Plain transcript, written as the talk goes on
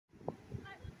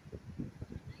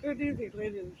Good evening,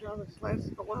 ladies and gentlemen. It's Lance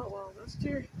of the Wild Wild West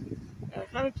here at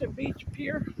Huntington Beach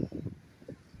Pier.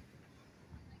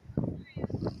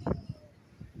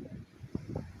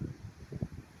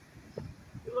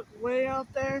 You look way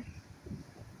out there,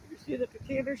 you see the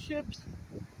container ships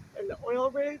and the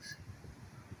oil rigs.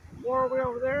 More way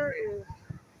over there is,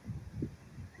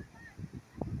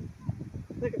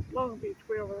 I think it's Long Beach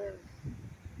way over there.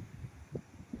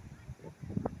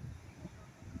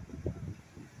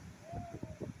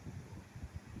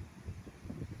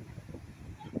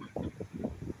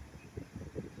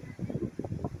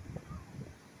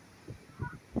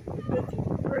 It's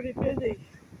pretty busy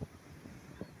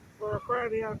for a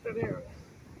Friday afternoon.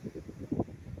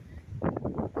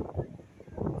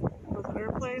 With an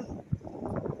airplane,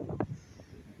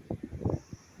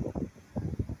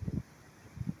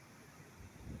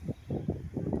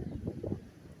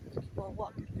 keep on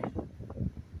walking.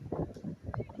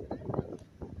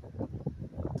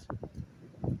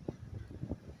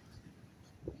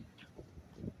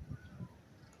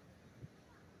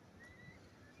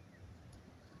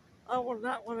 I would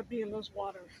not want to be in this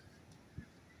water.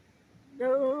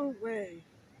 No way.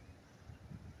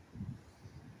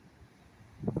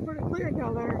 It's pretty clear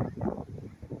down there. By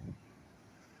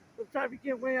the time you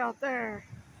get way out there,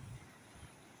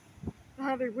 the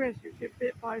high risk you get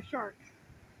bit by a shark.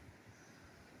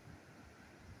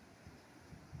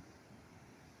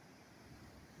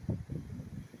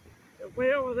 And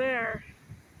way over there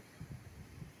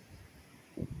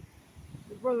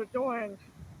is where they're doing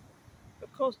the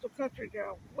coastal country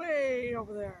down way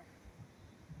over there.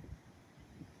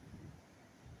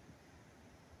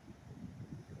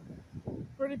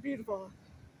 Pretty beautiful.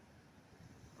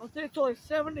 I'll say it's only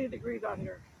 70 degrees out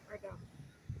here right now.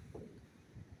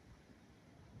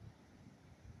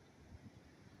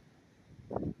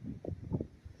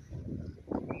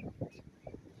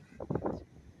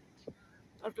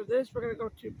 After this, we're going to go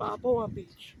to Balboa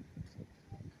Beach.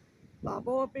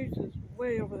 Balboa Beach is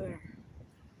way over there.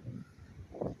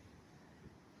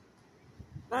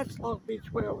 That's Long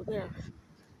Beach way over there.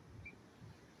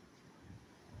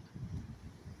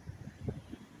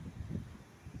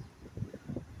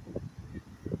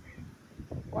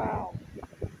 Wow.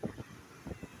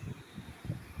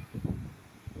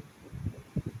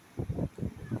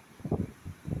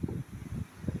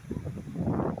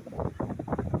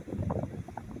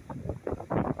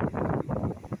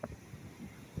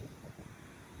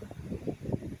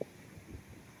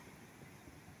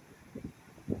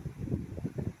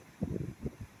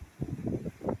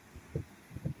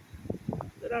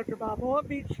 Then after Balboa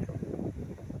Beach,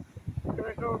 we're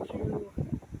going to go to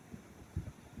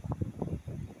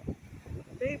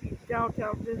maybe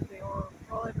downtown Disney or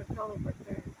probably McDonald's right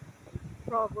there.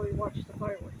 Probably watch the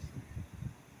fireworks.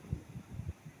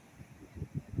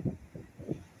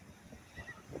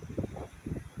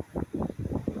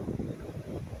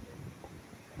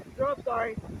 So I'm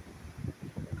sorry.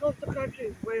 The coastal country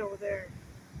is way over there.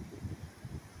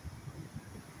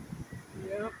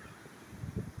 Yep.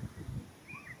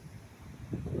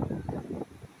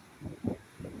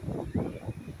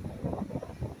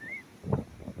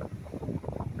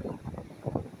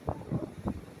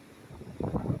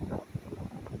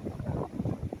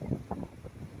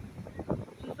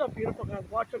 It's just so beautiful, guys.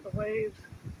 Watching the waves,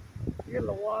 hearing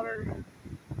the water,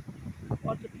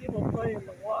 watching people play in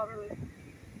the water.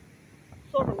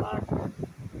 So relaxing.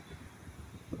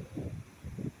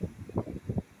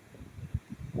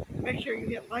 Make sure you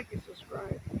hit like and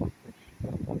subscribe.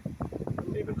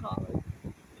 Leave a comment.